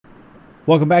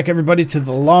Welcome back, everybody, to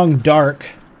the Long Dark.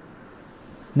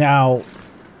 Now,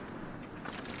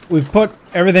 we've put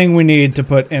everything we need to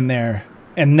put in there,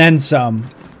 and then some,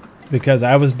 because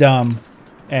I was dumb,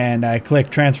 and I clicked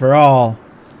Transfer All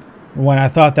when I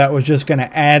thought that was just going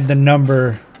to add the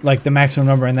number, like the maximum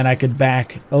number, and then I could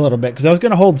back a little bit, because I was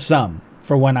going to hold some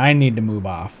for when I need to move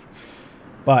off.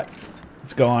 But,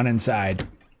 let's go on inside.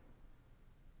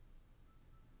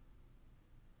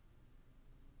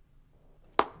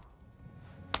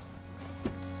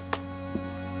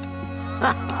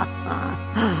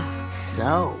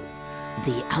 So,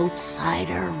 the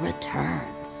outsider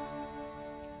returns.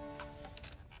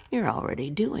 You're already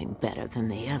doing better than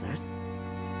the others.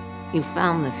 You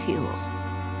found the fuel.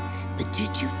 But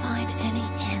did you find any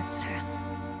answers?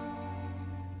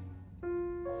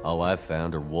 All I've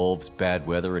found are wolves, bad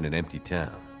weather, and an empty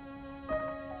town.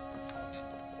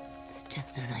 It's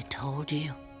just as I told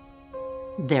you.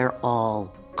 They're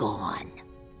all gone.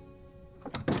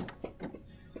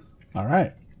 All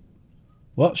right.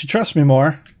 Well, she trusts me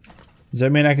more. Does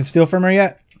that mean I can steal from her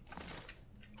yet?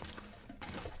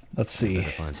 Let's see.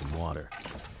 Better find some water.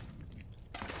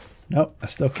 Nope, I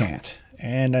still can't.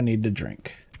 And I need to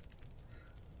drink.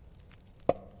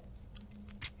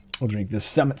 We'll drink this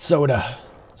Summit Soda.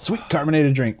 Sweet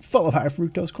carbonated drink full of high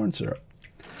fructose corn syrup.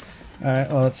 All right,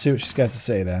 well, let's see what she's got to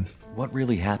say then. What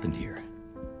really happened here?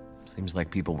 Seems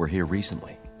like people were here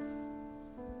recently.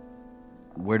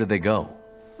 Where did they go?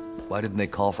 Why didn't they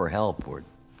call for help or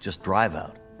just drive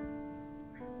out?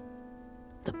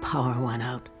 The power went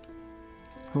out.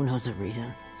 Who knows the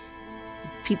reason?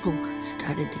 People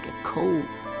started to get cold,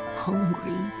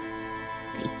 hungry.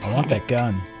 They panicked, I want that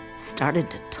gun. started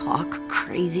to talk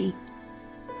crazy.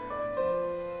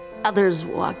 Others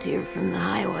walked here from the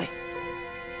highway.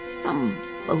 Some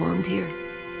belonged here.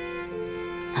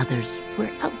 Others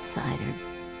were outsiders,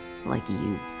 like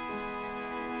you.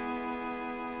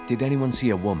 Did anyone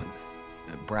see a woman?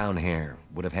 Brown hair,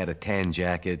 would have had a tan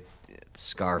jacket,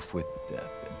 scarf with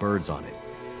birds on it.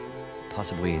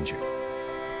 Possibly injured.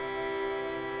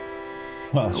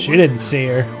 Well, she didn't see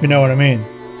her. You know what I mean?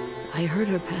 I heard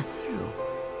her pass through.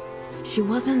 She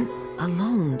wasn't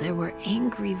alone. There were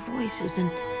angry voices and...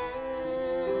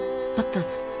 But the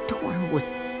storm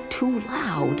was too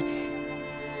loud.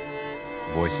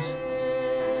 Voices?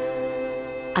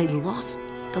 I lost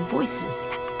the voices,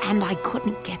 and I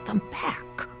couldn't get them back.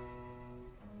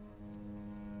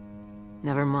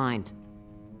 Never mind.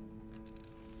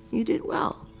 You did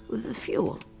well with the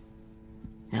fuel.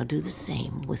 Now do the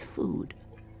same with food.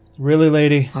 Really,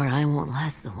 lady? Or I won't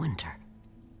last the winter.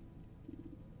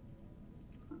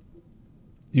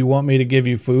 Do you want me to give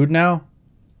you food now?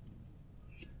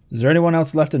 Is there anyone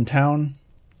else left in town?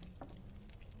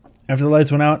 After the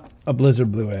lights went out, a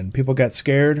blizzard blew in. People got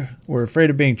scared, were afraid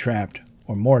of being trapped,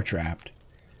 or more trapped.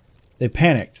 They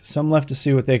panicked. Some left to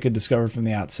see what they could discover from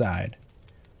the outside.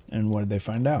 And what did they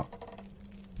find out?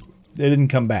 They didn't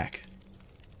come back.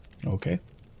 Okay.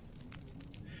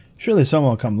 Surely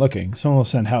someone will come looking. Someone will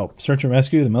send help. Search and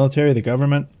rescue, the military, the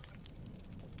government.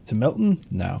 To Milton?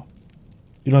 No.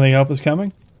 You don't think help is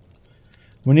coming?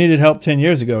 We needed help 10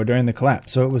 years ago during the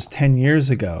collapse, so it was 10 years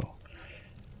ago.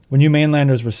 When you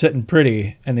mainlanders were sitting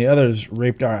pretty and the others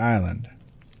raped our island.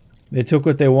 They took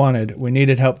what they wanted. We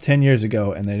needed help 10 years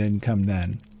ago and they didn't come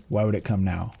then. Why would it come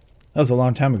now? That was a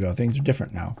long time ago. Things are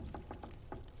different now.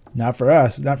 Not for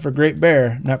us. Not for Great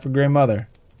Bear. Not for Grey Mother.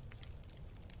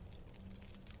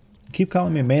 You keep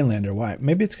calling me a mainlander. Why?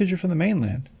 Maybe it's because you're from the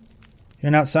mainland. You're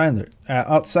an outsider,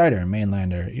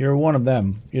 mainlander. You're one of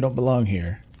them. You don't belong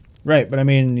here. Right, but I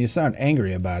mean, you sound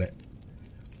angry about it.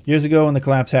 Years ago when the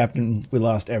collapse happened, we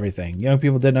lost everything. Young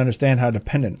people didn't understand how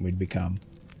dependent we'd become.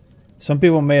 Some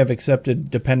people may have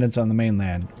accepted dependence on the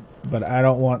mainland, but I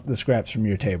don't want the scraps from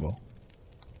your table.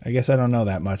 I guess I don't know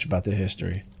that much about the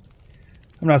history.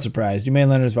 I'm not surprised. You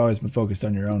mainlanders have always been focused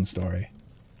on your own story.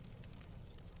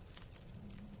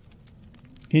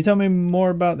 Can you tell me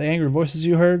more about the angry voices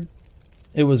you heard?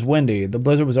 It was windy. The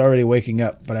blizzard was already waking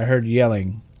up, but I heard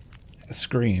yelling, a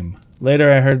scream.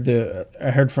 Later, I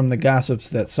heard from the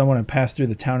gossips that someone had passed through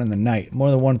the town in the night.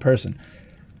 More than one person.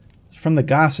 From the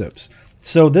gossips.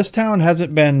 So this town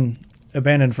hasn't been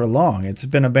abandoned for long. It's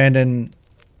been abandoned,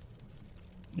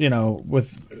 you know,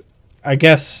 with... I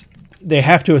guess they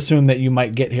have to assume that you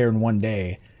might get here in one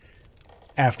day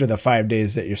after the 5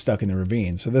 days that you're stuck in the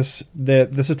ravine. So this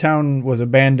town was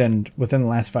abandoned within the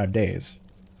last 5 days.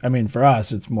 I mean, for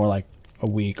us, it's more like a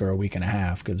week or a week and a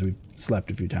half because we've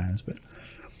slept a few times, but...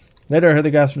 Later, I heard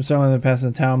the gossip from someone that passed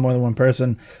in town, more than one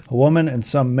person, a woman and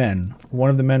some men. One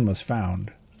of the men was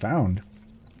found. Found?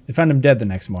 They found him dead the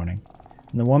next morning.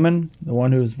 And the woman, the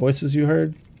one whose voices you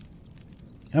heard,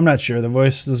 I'm not sure. The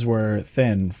voices were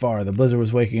thin, far. The blizzard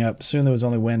was waking up. Soon there was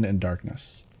only wind and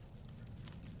darkness.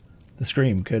 The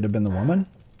scream could have been the woman?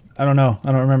 I don't know.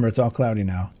 I don't remember. It's all cloudy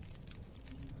now.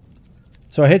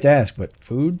 So I hate to ask, but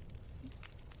food?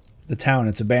 The town,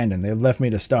 it's abandoned. They've left me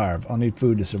to starve. I'll need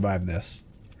food to survive this.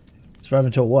 Survive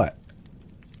until what?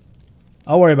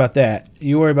 I'll worry about that.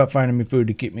 You worry about finding me food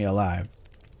to keep me alive.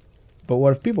 But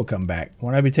what if people come back?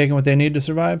 Won't I be taking what they need to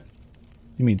survive?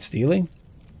 You mean stealing?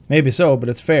 Maybe so, but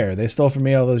it's fair. They stole from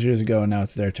me all those years ago, and now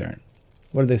it's their turn.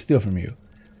 What did they steal from you?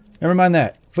 Never mind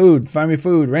that. Food. Find me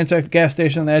food. Ransack the gas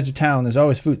station on the edge of town. There's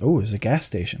always food. Oh, there's a gas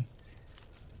station.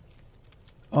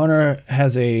 Owner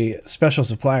has a special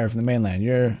supplier from the mainland.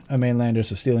 You're a mainlander,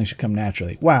 so stealing should come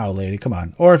naturally. Wow, lady, come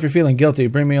on. Or if you're feeling guilty,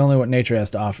 bring me only what nature has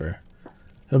to offer.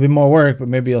 It'll be more work, but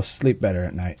maybe you'll sleep better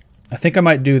at night. I think I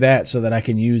might do that so that I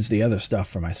can use the other stuff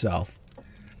for myself.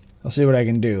 I'll see what I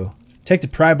can do. Take the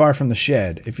pry bar from the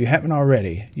shed. If you haven't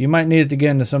already, you might need it to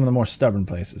get into some of the more stubborn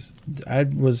places. I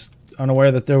was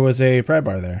unaware that there was a pry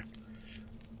bar there.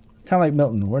 Town like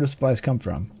Milton, where do supplies come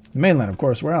from? The mainland, of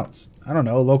course. Where else? I don't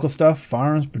know. Local stuff,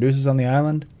 farms, producers on the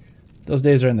island. Those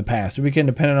days are in the past. We became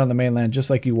dependent on the mainland just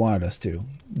like you wanted us to.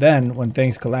 Then, when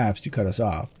things collapsed, you cut us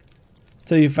off.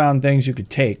 Until you found things you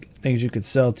could take, things you could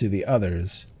sell to the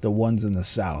others, the ones in the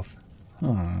south.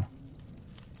 Huh.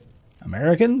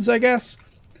 Americans, I guess?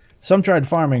 Some tried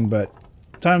farming, but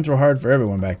times were hard for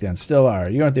everyone back then. Still are.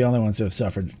 You aren't the only ones who have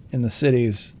suffered. In the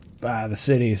cities. Bah, the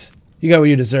cities. You got what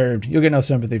you deserved. You'll get no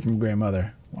sympathy from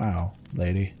grandmother. Wow,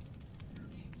 lady.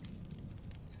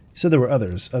 You said there were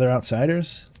others. Other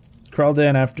outsiders? Crawled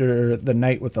in after the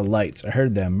night with the lights. I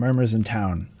heard them. Murmurs in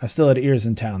town. I still had ears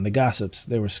in town. The gossips.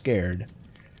 They were scared.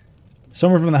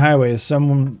 Some were from the highways.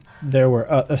 Some there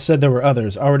were said there were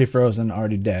others. Already frozen.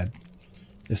 Already dead.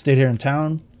 They stayed here in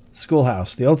town.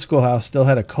 Schoolhouse. The old schoolhouse still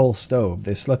had a coal stove.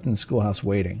 They slept in the schoolhouse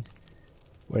waiting.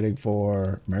 Waiting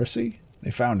for mercy?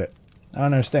 They found it. I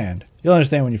don't understand. You'll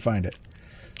understand when you find it.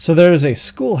 So there is a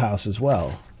schoolhouse as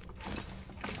well.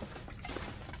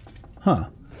 Huh.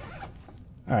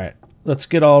 Alright. Let's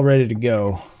get all ready to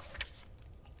go.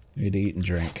 We need to eat and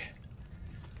drink.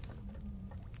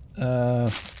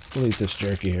 We'll eat this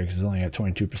jerky here because it's only got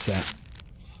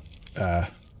 22%.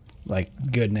 Like,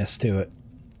 goodness to it.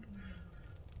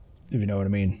 If you know what I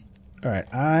mean. Alright,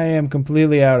 I am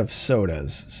completely out of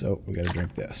sodas, so we gotta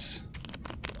drink this.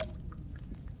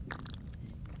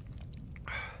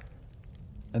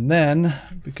 And then,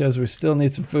 because we still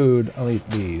need some food, I'll eat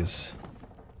these.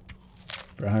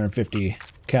 For 150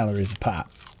 calories a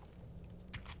pop.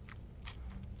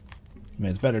 I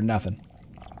mean, it's better than nothing.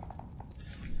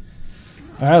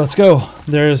 Alright, let's go.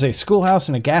 There's a schoolhouse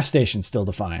and a gas station still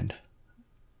to find.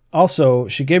 Also,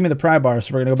 she gave me the pry bar,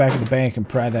 so we're going to go back to the bank and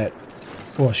pry that...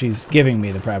 Well, she's giving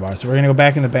me the pry bar, so we're going to go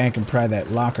back in the bank and pry that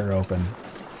locker open.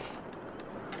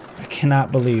 I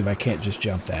cannot believe I can't just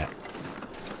jump that.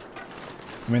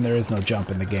 I mean, there is no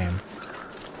jump in the game.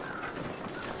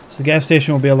 So the gas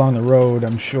station will be along the road,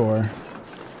 I'm sure.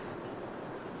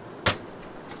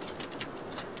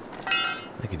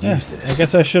 I could use this. I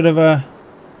guess I should have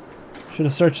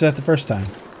searched that the first time.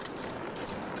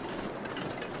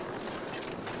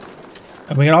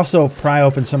 And we can also pry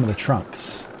open some of the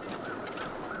trunks.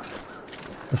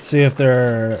 Let's see if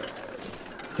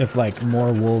like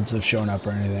more wolves have shown up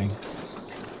or anything.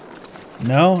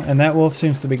 No, and that wolf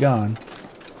seems to be gone.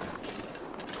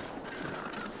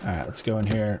 Alright, let's go in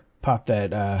here. Pop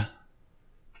that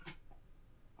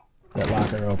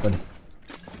locker open.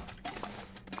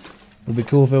 Would be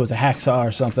cool if it was a hacksaw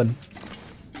or something.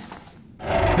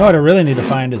 No, what I really need to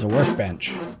find is a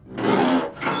workbench.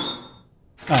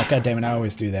 Oh, god damn it, I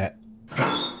always do that.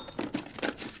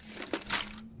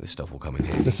 This stuff will come in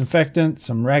handy. Disinfectant,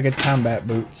 some ragged combat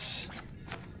boots.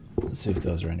 Let's see if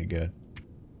those are any good.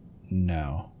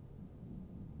 No.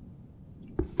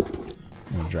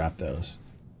 I'm gonna drop those.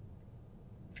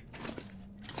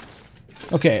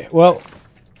 Okay, well,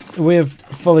 we have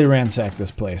fully ransacked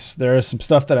this place. There is some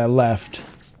stuff that I left,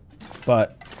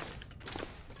 but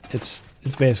it's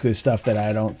basically stuff that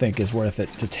I don't think is worth it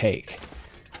to take.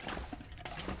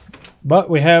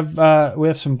 But we have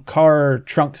some car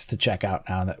trunks to check out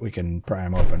now that we can pry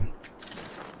them open.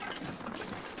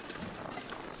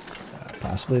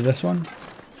 Possibly this one?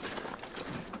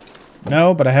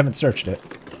 No, but I haven't searched it.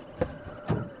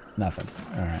 Nothing.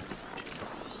 Alright.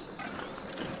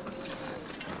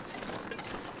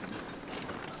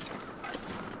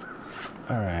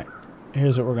 Alright.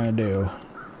 Here's what we're gonna do.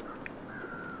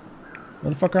 Where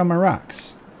the fuck are all my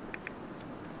rocks?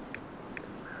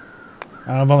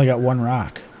 I've only got one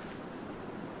rock.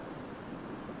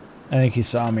 I think he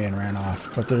saw me and ran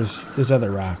off, but there's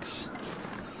other rocks.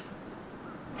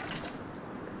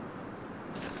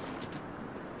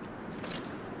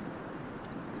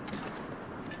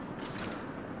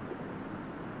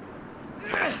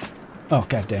 Oh,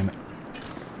 god damn it.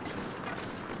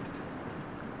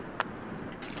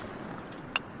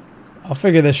 I'll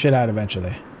figure this shit out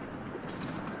eventually.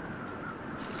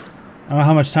 I don't know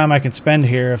how much time I can spend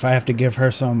here if I have to give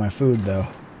her some of my food, though.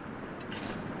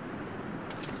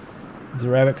 Is the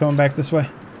rabbit coming back this way?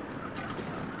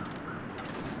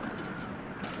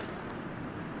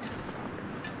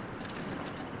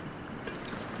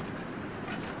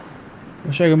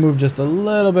 Wish I could move just a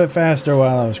little bit faster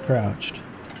while I was crouched.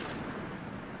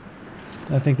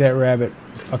 I think that rabbit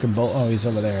fucking bolt. Oh, he's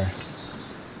over there.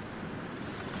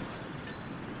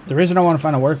 The reason I want to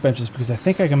find a workbench is because I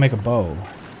think I can make a bow.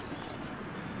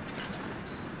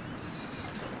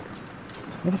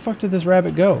 Where the fuck did this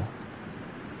rabbit go?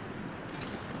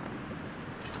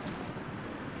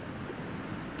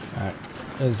 Alright,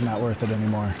 it is not worth it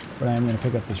anymore, but I am going to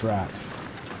pick up this rock.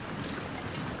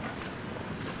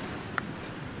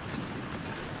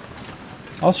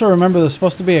 Also remember there's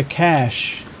supposed to be a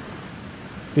cache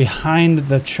behind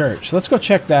the church. Let's go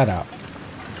check that out.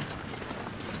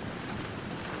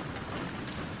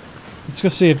 Let's go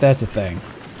see if that's a thing.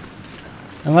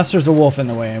 Unless there's a wolf in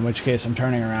the way, in which case I'm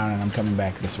turning around and I'm coming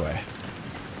back this way.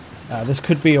 This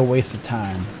could be a waste of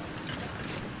time.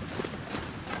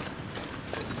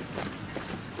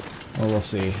 Well, we'll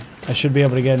see. I should be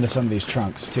able to get into some of these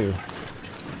trunks, too.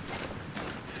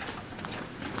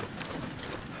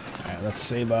 Alright, let's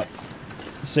save up.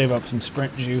 Save up some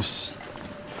sprint juice.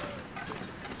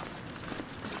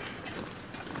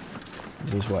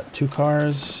 There's what, 2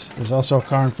 cars? There's also a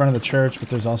car in front of the church, but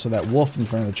there's also that wolf in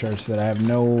front of the church that I have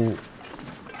no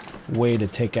way to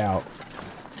take out.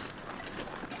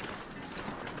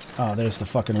 Oh, there's the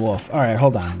fucking wolf. Alright,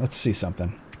 hold on. Let's see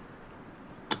something.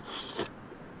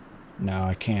 No,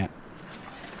 I can't.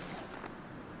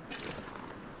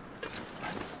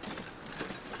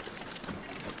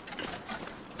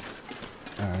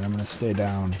 Alright, I'm gonna stay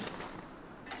down.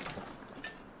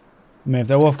 I mean, if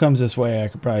that wolf comes this way, I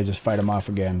could probably just fight him off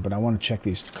again, but I want to check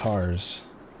these cars.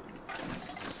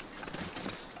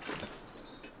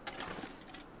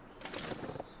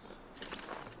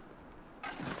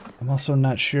 I'm also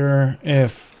not sure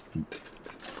if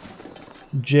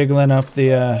jiggling up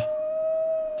the,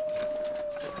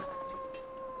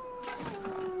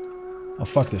 Oh,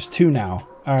 fuck, there's 2 now.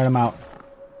 Alright, I'm out.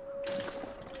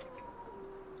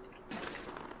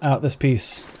 Out this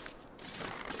piece.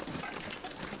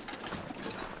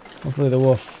 Hopefully the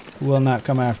wolf will not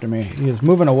come after me. He is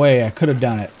moving away. I could have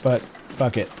done it, but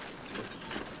fuck it.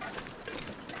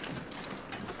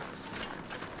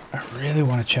 I really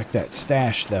want to check that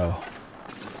stash, though.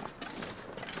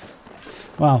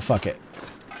 Well, fuck it.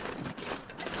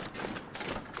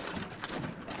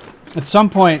 At some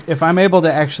point, if I'm able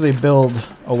to actually build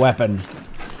a weapon,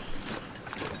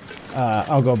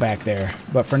 I'll go back there.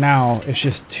 But for now, it's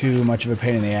just too much of a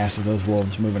pain in the ass of those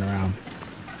wolves moving around.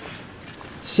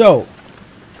 So,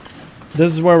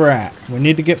 this is where we're at. We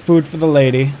need to get food for the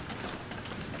lady.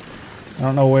 I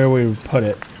don't know where we would put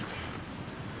it.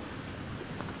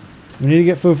 We need to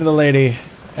get food for the lady,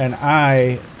 and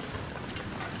I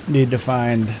need to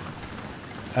find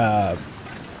a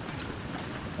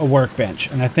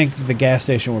workbench. And I think the gas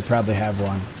station would probably have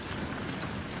one.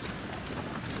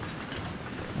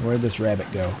 Where'd this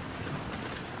rabbit go?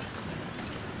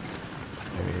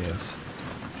 There he is.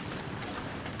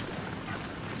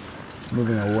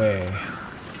 Moving away.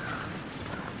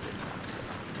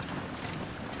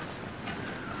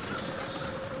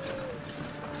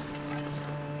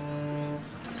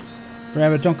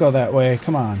 Rabbit, don't go that way.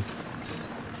 Come on.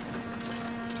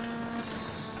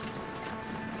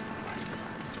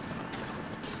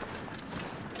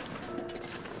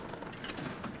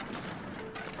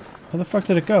 Where the fuck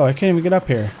did it go? I can't even get up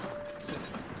here.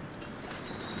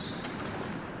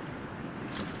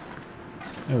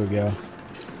 There we go.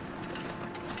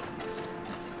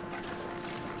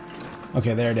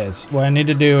 Okay, there it is. What I need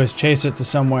to do is chase it to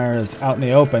somewhere that's out in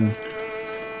the open.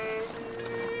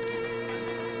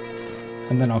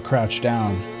 And then I'll crouch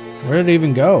down. Where did it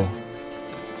even go?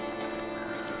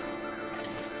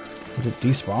 Did it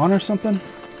despawn or something?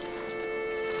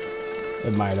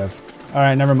 It might have.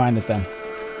 Alright, never mind it then.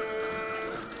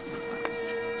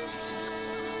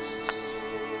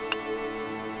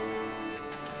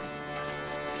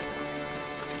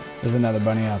 There's another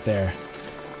bunny out there.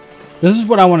 This is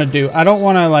what I want to do. I don't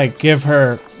want to, like, give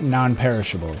her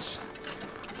non-perishables.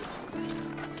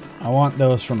 I want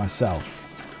those for myself.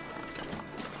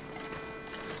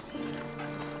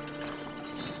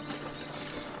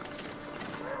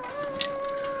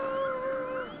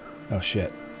 Oh,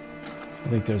 shit. I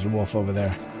think there's a wolf over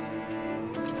there.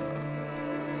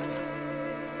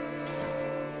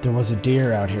 There was a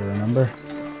deer out here, remember?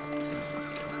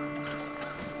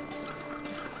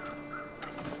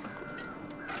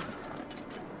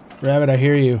 Rabbit, I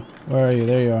hear you. Where are you?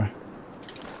 There you are.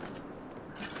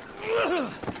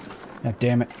 God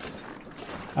damn it.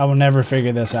 I will never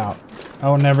figure this out. I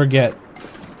will never get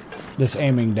this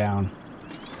aiming down.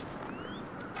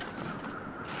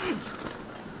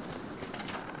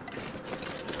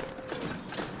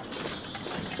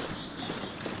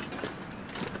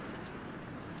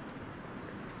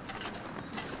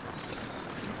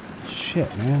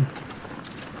 Shit, man.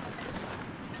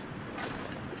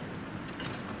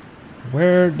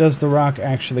 Where does the rock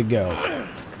actually go?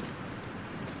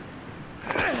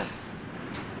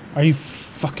 Are you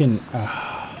fucking...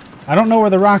 I don't know where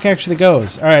the rock actually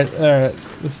goes. Alright,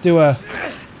 let's do a...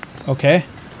 Okay.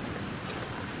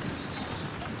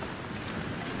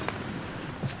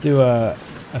 Let's do a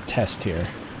test here.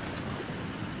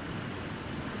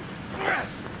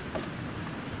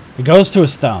 It goes to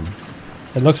his thumb.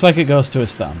 It looks like it goes to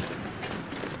his thumb.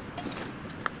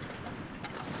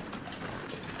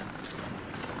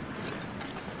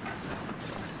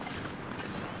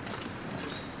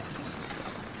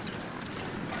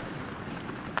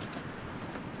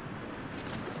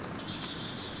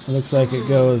 It looks like it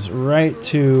goes right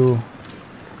to,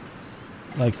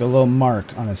 like, the little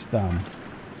mark on his thumb.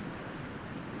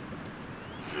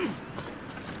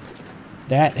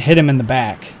 That hit him in the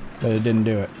back, but it didn't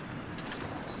do it.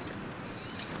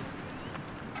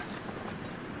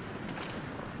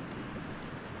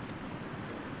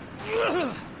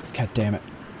 God damn it.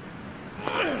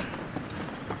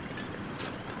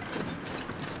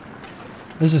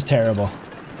 This is terrible.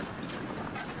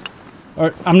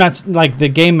 Or, I'm not, like, the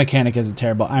game mechanic isn't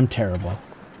terrible. I'm terrible.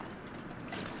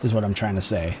 Is what I'm trying to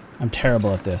say. I'm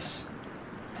terrible at this.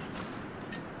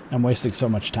 I'm wasting so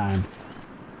much time.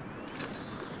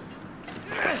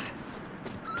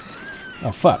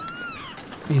 Oh, fuck.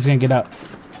 He's gonna get up.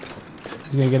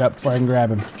 He's gonna get up before I can grab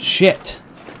him. Shit!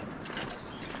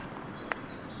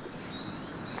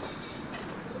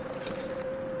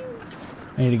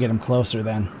 I need to get him closer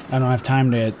then. I don't have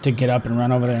time to get up and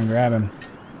run over there and grab him.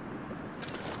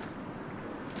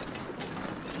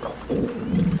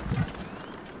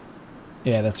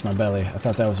 Yeah, that's my belly. I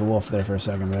thought that was a wolf there for a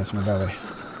second, but that's my belly.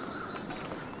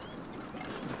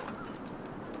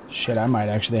 Shit, I might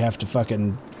actually have to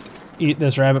fucking eat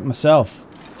this rabbit myself.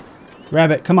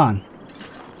 Rabbit, come on.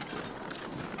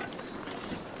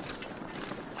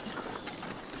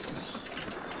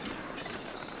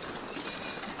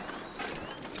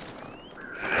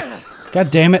 God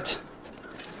damn it.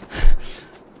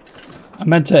 I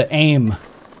meant to aim.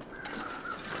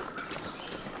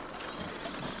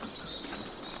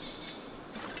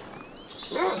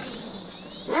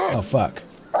 Oh, fuck.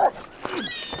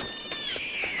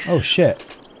 Oh, shit.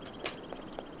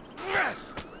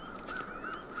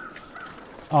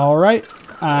 Alright,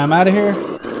 I'm out of here.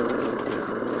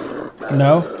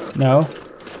 No, no.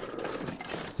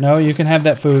 No, you can have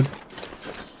that food.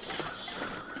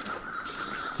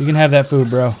 You can have that food,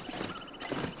 bro.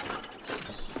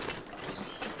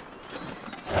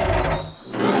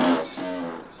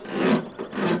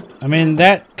 I mean,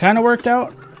 that kind of worked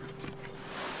out.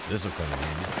 This will come in handy.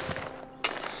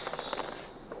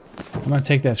 I'm gonna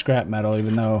take that scrap metal,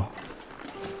 even though...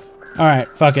 Alright,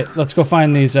 fuck it. Let's go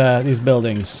find these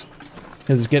buildings.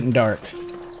 Because it's getting dark.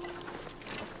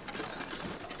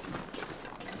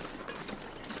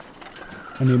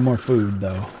 I need more food,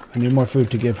 though. I need more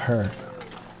food to give her.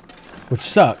 Which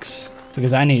sucks,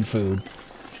 because I need food.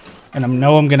 And I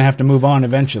know I'm gonna have to move on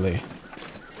eventually.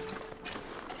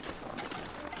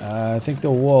 I think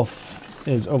the wolf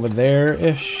is over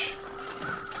there-ish.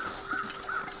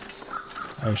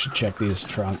 I should check these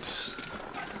trunks.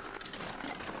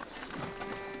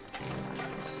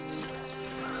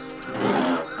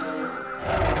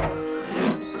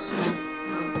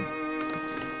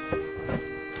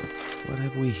 What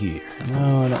have we here?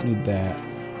 No, I don't need that.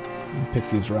 I'll pick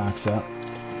these rocks up.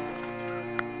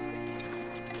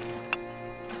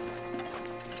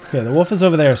 Okay, the wolf is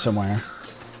over there somewhere.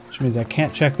 Which means I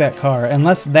can't check that car.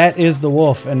 Unless that is the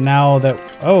wolf, and now that...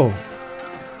 Oh!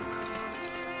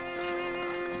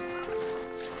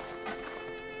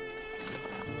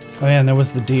 Oh yeah, and there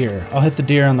was the deer. I'll hit the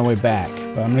deer on the way back,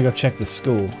 but I'm gonna go check the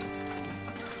school.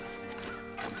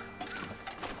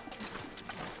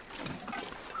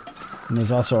 And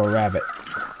there's also a rabbit.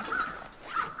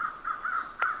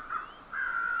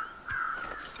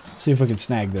 See if we can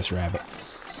snag this rabbit.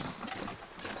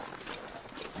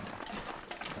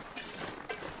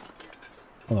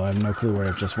 Although I have no clue where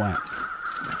it just went.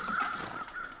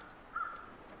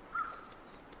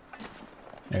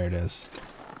 There it is.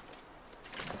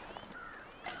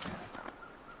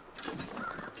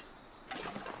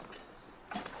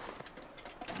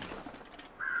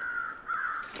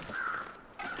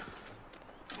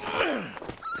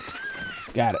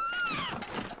 Got it.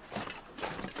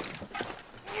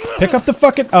 Pick up the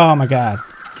fucking... Oh my god.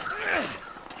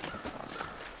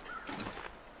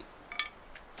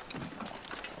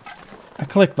 I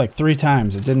clicked like 3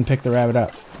 times. It didn't pick the rabbit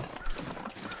up.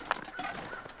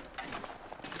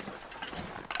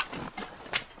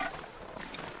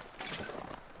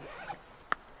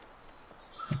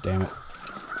 Oh, damn it.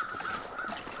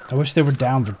 I wish they were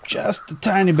down for just a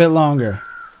tiny bit longer.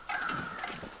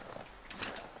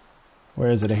 Where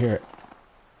is it? I hear it.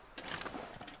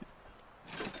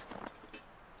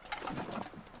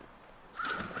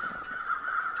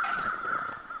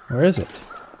 Where is it?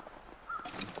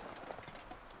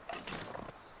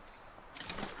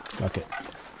 Fuck it.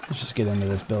 Let's just get into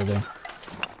this building.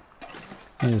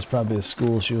 I think it's probably the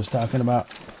school she was talking about.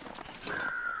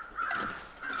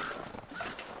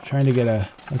 Trying to get a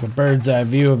bird's eye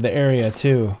view of the area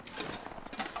too.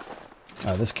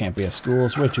 Oh, this can't be a school.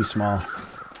 It's way too small.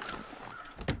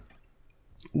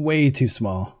 Way too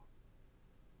small.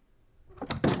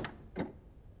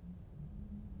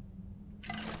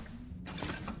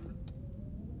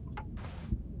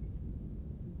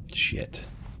 Shit.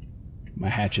 My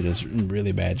hatchet is in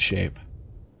really bad shape.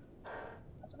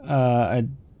 I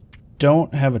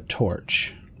don't have a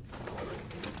torch.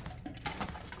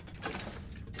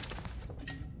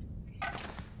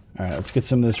 Alright, let's get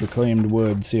some of this reclaimed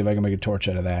wood, see if I can make a torch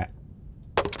out of that.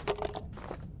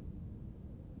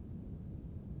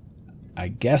 I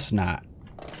guess not.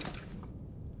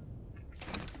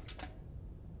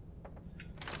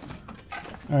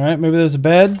 Alright, maybe there's a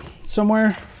bed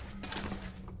somewhere.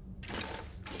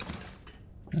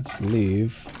 Let's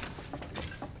leave.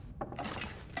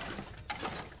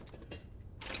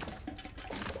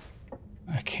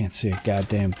 I can't see a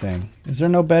goddamn thing. Is there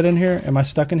no bed in here? Am I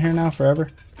stuck in here now forever?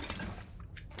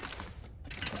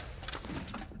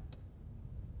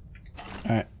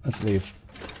 Alright, let's leave.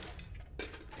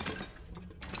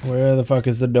 Where the fuck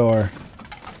is the door?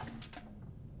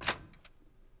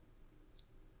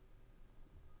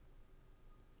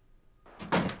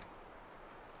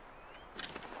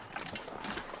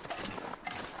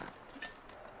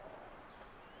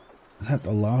 Is that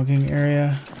the logging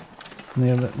area?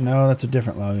 No, that's a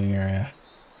different logging area.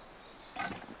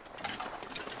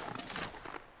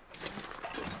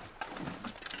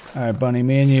 Alright, Bunny,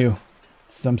 me and you.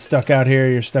 I'm stuck out here,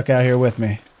 you're stuck out here with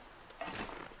me.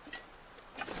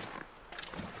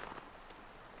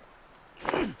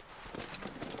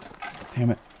 Damn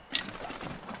it.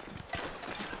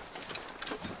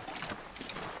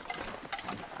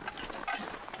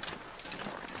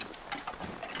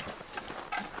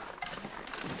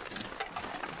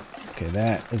 Okay,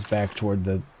 that is back toward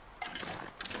the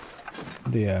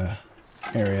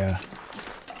area.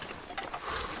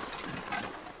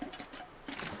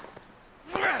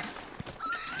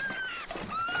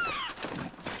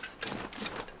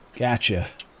 Gotcha.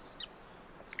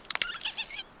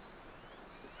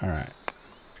 All right.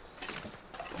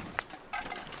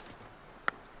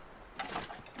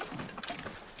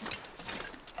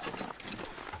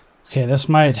 Okay, this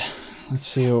might... Let's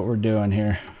see what we're doing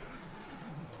here.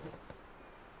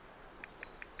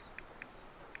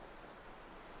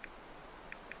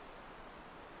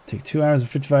 Take 2 hours and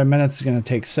 55 minutes. It's going to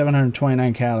take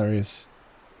 729 calories.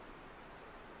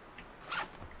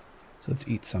 So let's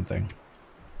eat something.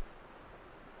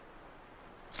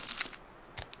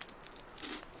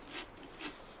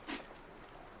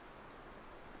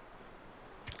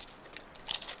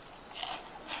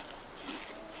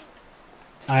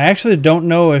 I actually don't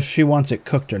know if she wants it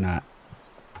cooked or not.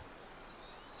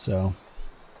 So.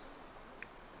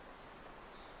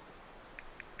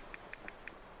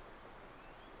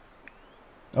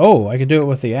 Oh, I could do it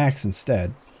with the axe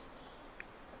instead.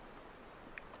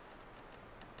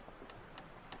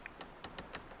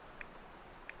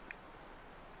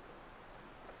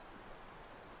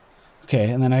 Okay,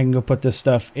 and then I can go put this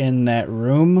stuff in that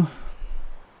room.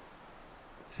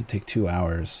 It's gonna take 2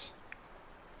 hours.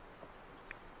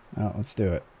 Oh, let's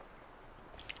do it.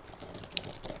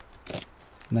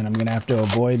 And then I'm gonna have to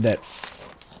avoid that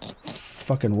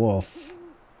fucking wolf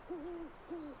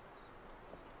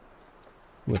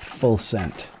with full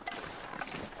scent.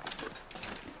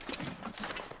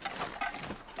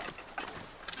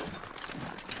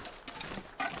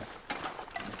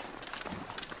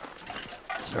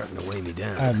 It's starting to weigh me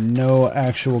down. I have no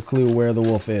actual clue where the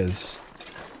wolf is.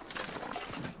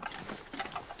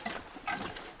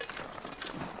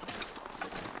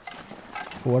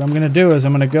 What I'm going to do is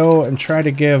I'm going to go and try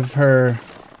to give her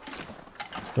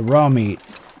the raw meat.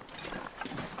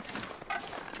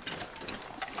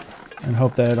 And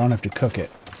hope that I don't have to cook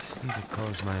it. Just need to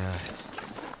close my eyes.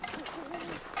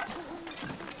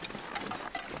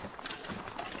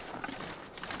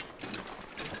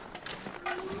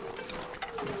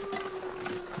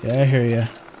 Yeah, I hear you.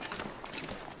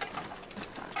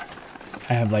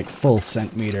 I have like full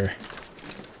scent meter.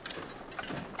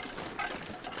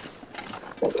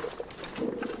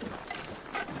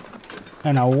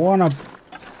 And I want to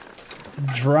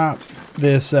drop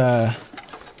this,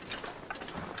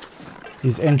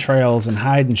 these entrails and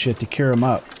hide and shit to cure them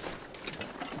up.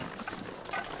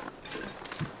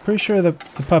 Pretty sure the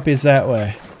puppy's that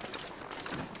way.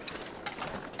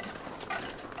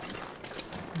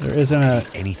 There isn't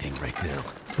anything right now.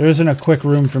 There isn't a quick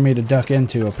room for me to duck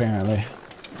into, apparently.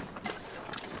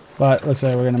 But looks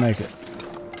like we're gonna make it.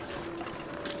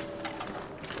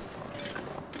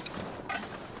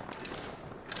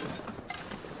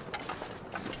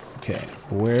 Okay,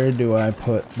 where do I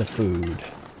put the food?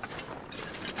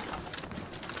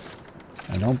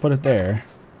 I don't put it there.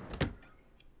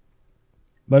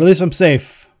 But at least I'm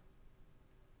safe.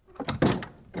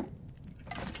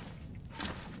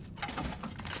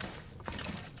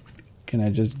 Can I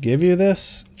just give you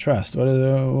this? Trust. What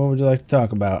would you like to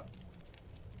talk about?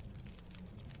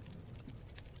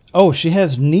 Oh, she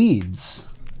has needs.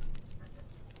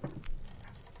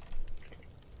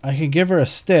 I can give her a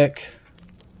stick.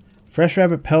 Fresh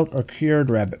rabbit pelt or cured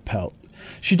rabbit pelt.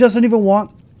 She doesn't even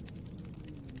want...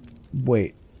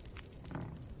 Wait.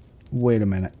 Wait a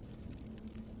minute.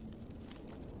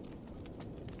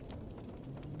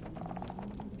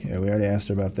 Okay, we already asked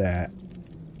her about that.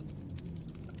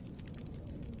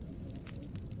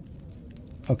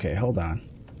 Okay, hold on.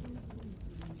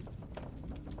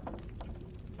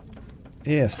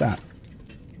 Yeah, stop.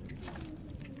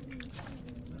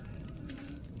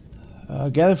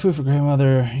 Gather food for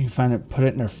grandmother. You can find it, put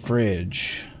it in her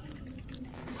fridge.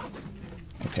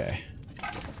 Okay.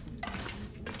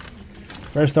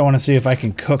 First, I want to see if I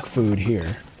can cook food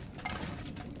here.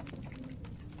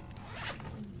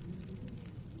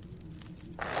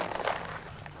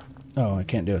 Oh, I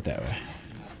can't do it that way.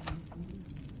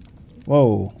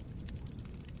 Whoa.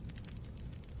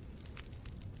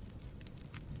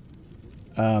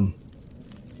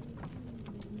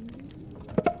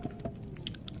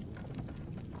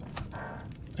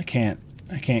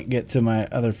 I can't get to my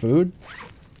other food.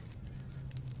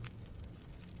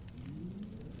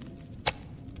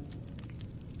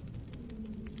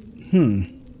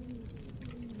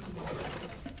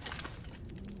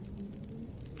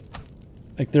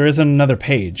 Like there isn't another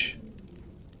page.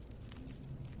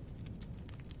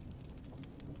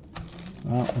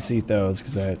 Well, let's eat those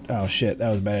because oh shit, that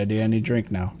was a bad idea. I need a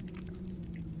drink now.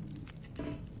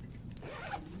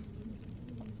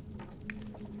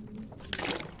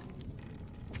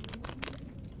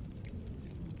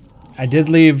 I did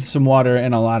leave some water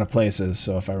in a lot of places,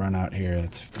 so if I run out here,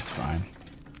 it's fine.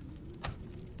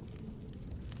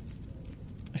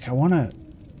 Like I want to...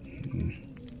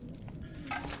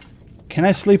 Can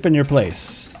I sleep in your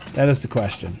place? That is the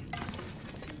question.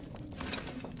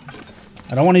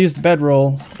 I don't want to use the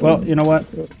bedroll. Well, you know what?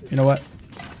 You know what?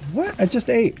 What? I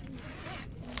just ate.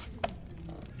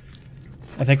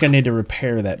 I think I need to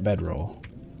repair that bedroll.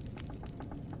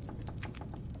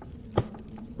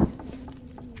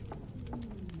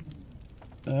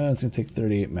 It's going to take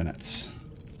 38 minutes.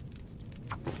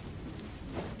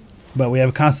 But we have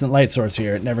a constant light source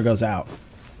here. It never goes out.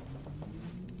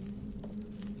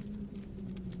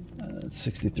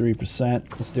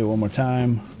 63%. Let's do it one more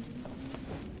time.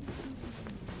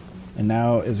 And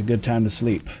now is a good time to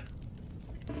sleep.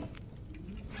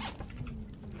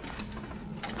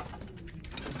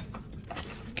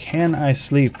 Can I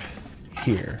sleep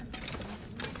here?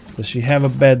 Does she have a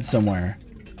bed somewhere?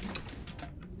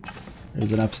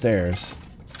 There's an upstairs.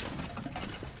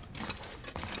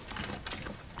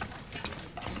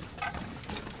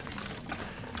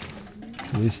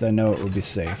 At least I know it would be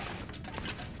safe.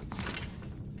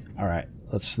 Alright,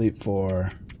 let's sleep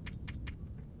for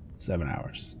 7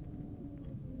 hours.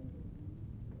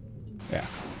 Yeah.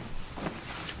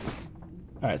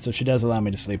 Alright, so she does allow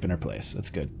me to sleep in her place. That's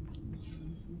good.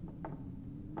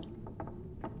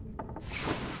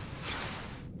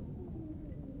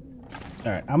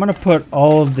 Alright, I'm gonna put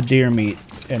all of the deer meat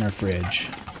in her fridge.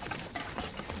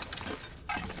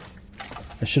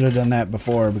 I should have done that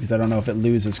before because I don't know if it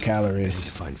loses calories. I need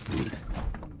to find food.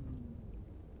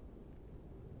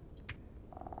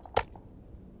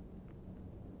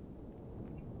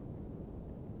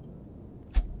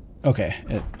 Okay,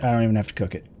 I don't even have to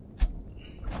cook it.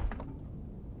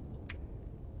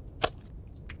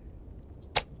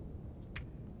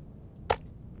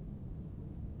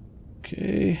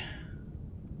 Okay.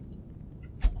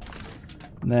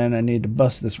 Then I need to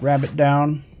bust this rabbit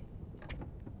down.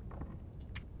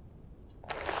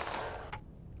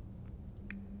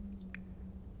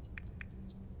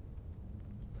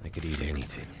 I could eat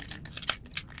anything.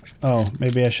 Oh,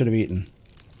 maybe I should have eaten.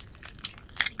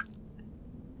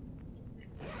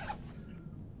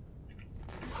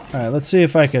 Alright, let's see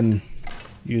if I can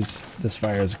use this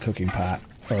fire as a cooking pot.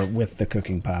 Or with the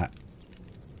cooking pot.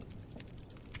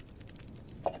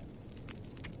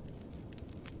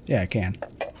 Yeah, I can.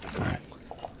 Alright.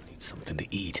 Need something to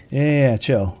eat. Yeah,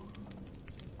 chill.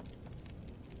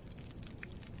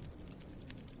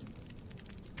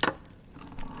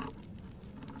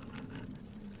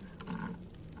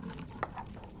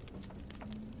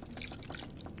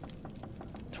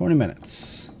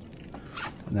 $20,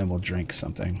 and then we'll drink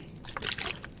something.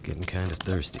 Getting kind of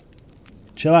thirsty.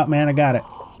 Chill out, man. I got it.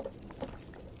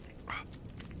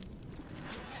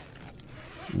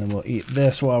 And then we'll eat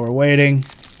this while we're waiting.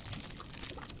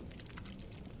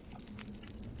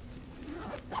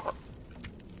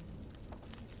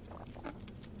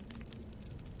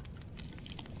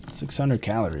 $600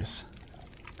 calories.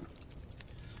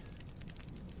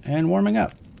 And warming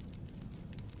up.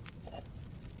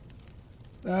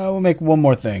 We'll make one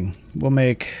more thing. We'll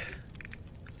make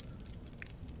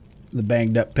the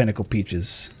banged up pinnacle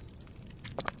peaches.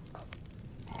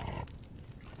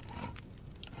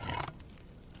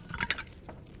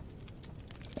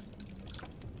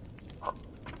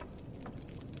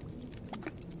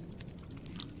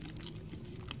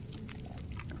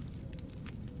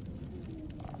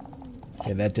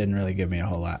 Okay, that didn't really give me a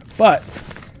whole lot. But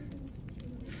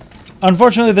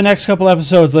unfortunately, the next couple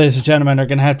episodes, ladies and gentlemen, are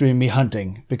going to have to be me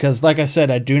hunting. Because, like I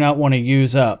said, I do not want to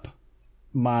use up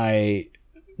my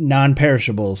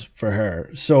non-perishables for her.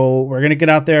 So we're going to get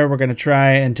out there. We're going to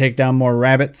try and take down more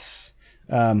rabbits.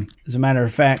 As a matter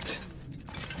of fact,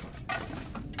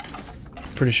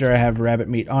 pretty sure I have rabbit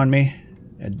meat on me.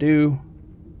 I do.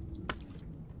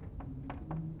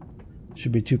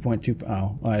 Should be 2.2.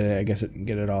 Oh, well, I guess it can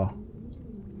get it all.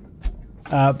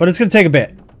 But it's going to take a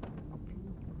bit.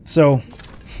 So,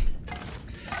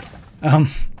 I'm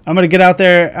going to get out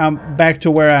there, back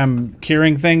to where I'm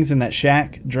curing things in that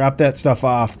shack, drop that stuff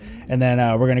off, and then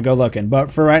we're going to go looking. But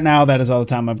for right now, that is all the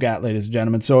time I've got, ladies and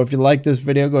gentlemen. So if you like this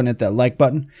video, go and hit that like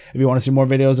button. If you want to see more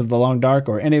videos of The Long Dark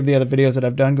or any of the other videos that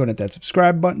I've done, go and hit that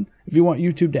subscribe button. If you want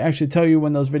YouTube to actually tell you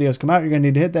when those videos come out, you're going to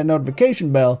need to hit that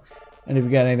notification bell. And if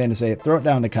you got anything to say, throw it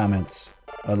down in the comments.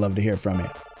 I'd love to hear from you.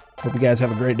 Hope you guys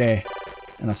have a great day,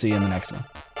 and I'll see you in the next one.